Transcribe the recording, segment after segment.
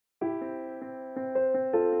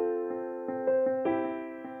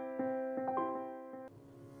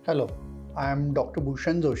Hello, I am Dr.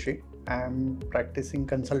 Bhushan Joshi. I am practicing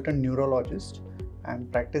consultant neurologist. I am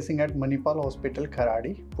practicing at Manipal Hospital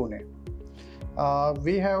Kharadi, Pune.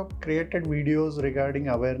 We have created videos regarding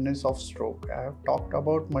awareness of stroke. I have talked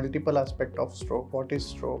about multiple aspects of stroke. What is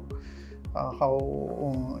stroke?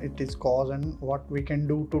 How it is caused and what we can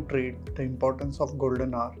do to treat, the importance of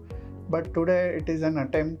golden hour. But today it is an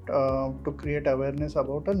attempt to create awareness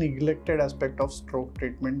about a neglected aspect of stroke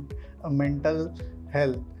treatment, mental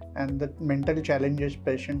health, and the mental challenges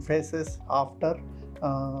patient faces after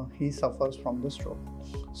he suffers from the stroke.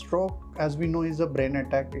 Stroke, as we know, is a brain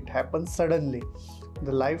attack. It happens suddenly.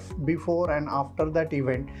 The life before and after that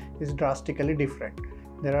event is drastically different.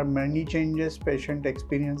 There are many changes patient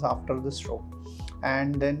experience after the stroke,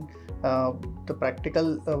 and then the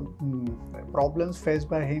practical problems faced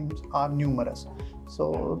by him are numerous.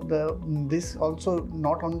 So this also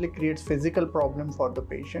not only creates physical problem for the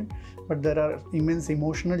patient, but there are immense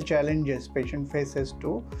emotional challenges patient faces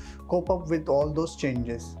to cope up with all those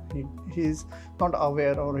changes. He is not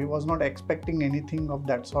aware, or he was not expecting anything of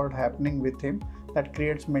that sort happening with him. That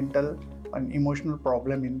creates mental and emotional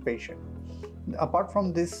problem in patient. Apart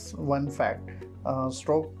from this one fact,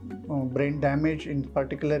 stroke, brain damage in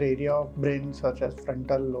particular area of brain such as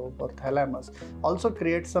frontal lobe or thalamus also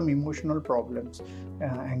creates some emotional problems,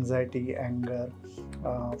 anxiety, anger,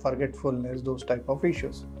 forgetfulness, those type of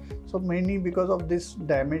issues. So mainly because of this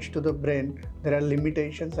damage to the brain, there are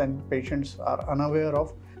limitations and patients are unaware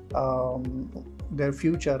of their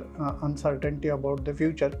future. Uncertainty about the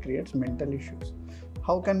future creates mental issues.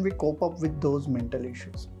 How can we cope up with those mental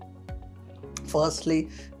issues? Firstly,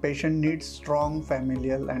 patient needs strong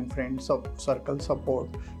familial and friend circle support.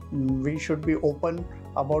 We should be open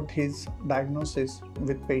about his diagnosis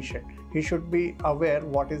with patient. He should be aware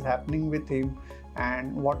what is happening with him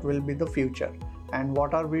and what will be the future, and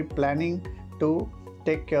what are we planning to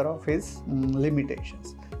take care of his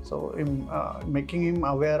limitations. So making him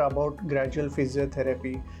aware about gradual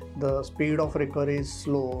physiotherapy. The speed of recovery is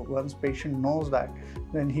slow. Once patient knows that,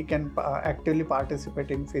 then he can actively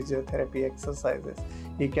participate in physiotherapy exercises.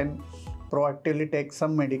 He can proactively take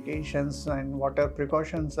some medications, and whatever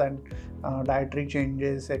precautions and dietary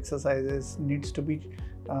changes, exercises needs to be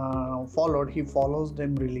followed, he follows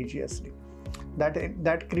them religiously.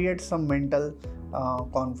 That creates some mental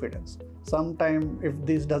confidence. Sometime if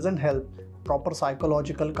this doesn't help, proper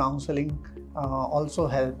psychological counseling also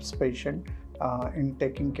helps patient in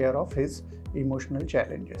taking care of his emotional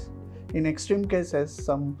challenges. In extreme cases,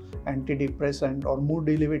 some antidepressant or mood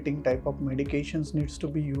elevating type of medications needs to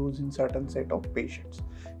be used in certain set of patients.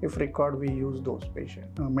 If required, we use those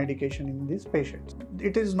medication in these patients.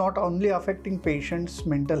 It is not only affecting patient's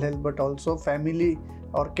mental health, but also family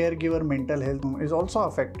or caregiver mental health is also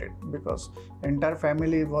affected, because entire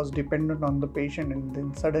family was dependent on the patient, and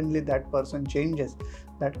then suddenly that person changes.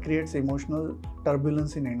 That creates emotional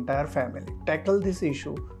turbulence in entire family. Tackle this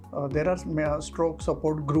issue. There are stroke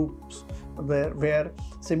support groups where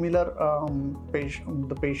similar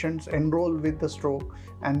the patients enroll with the stroke,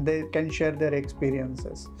 and they can share their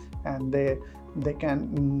experiences, and they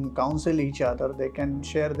can counsel each other. They can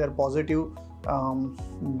share their positive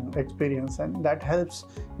experience, and that helps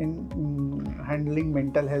in handling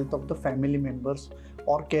mental health of the family members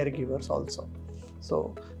or caregivers also.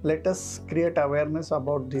 So let us create awareness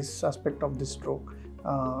about this aspect of the stroke.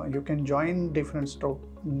 You can join different stroke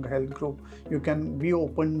health group. You can be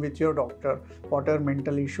open with your doctor whatever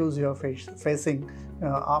mental issues you are facing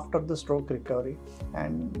after the stroke recovery,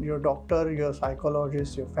 and your doctor, your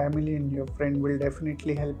psychologist, your family and your friend will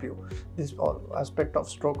definitely help you. This aspect of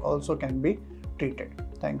stroke also can be treated.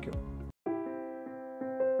 Thank you.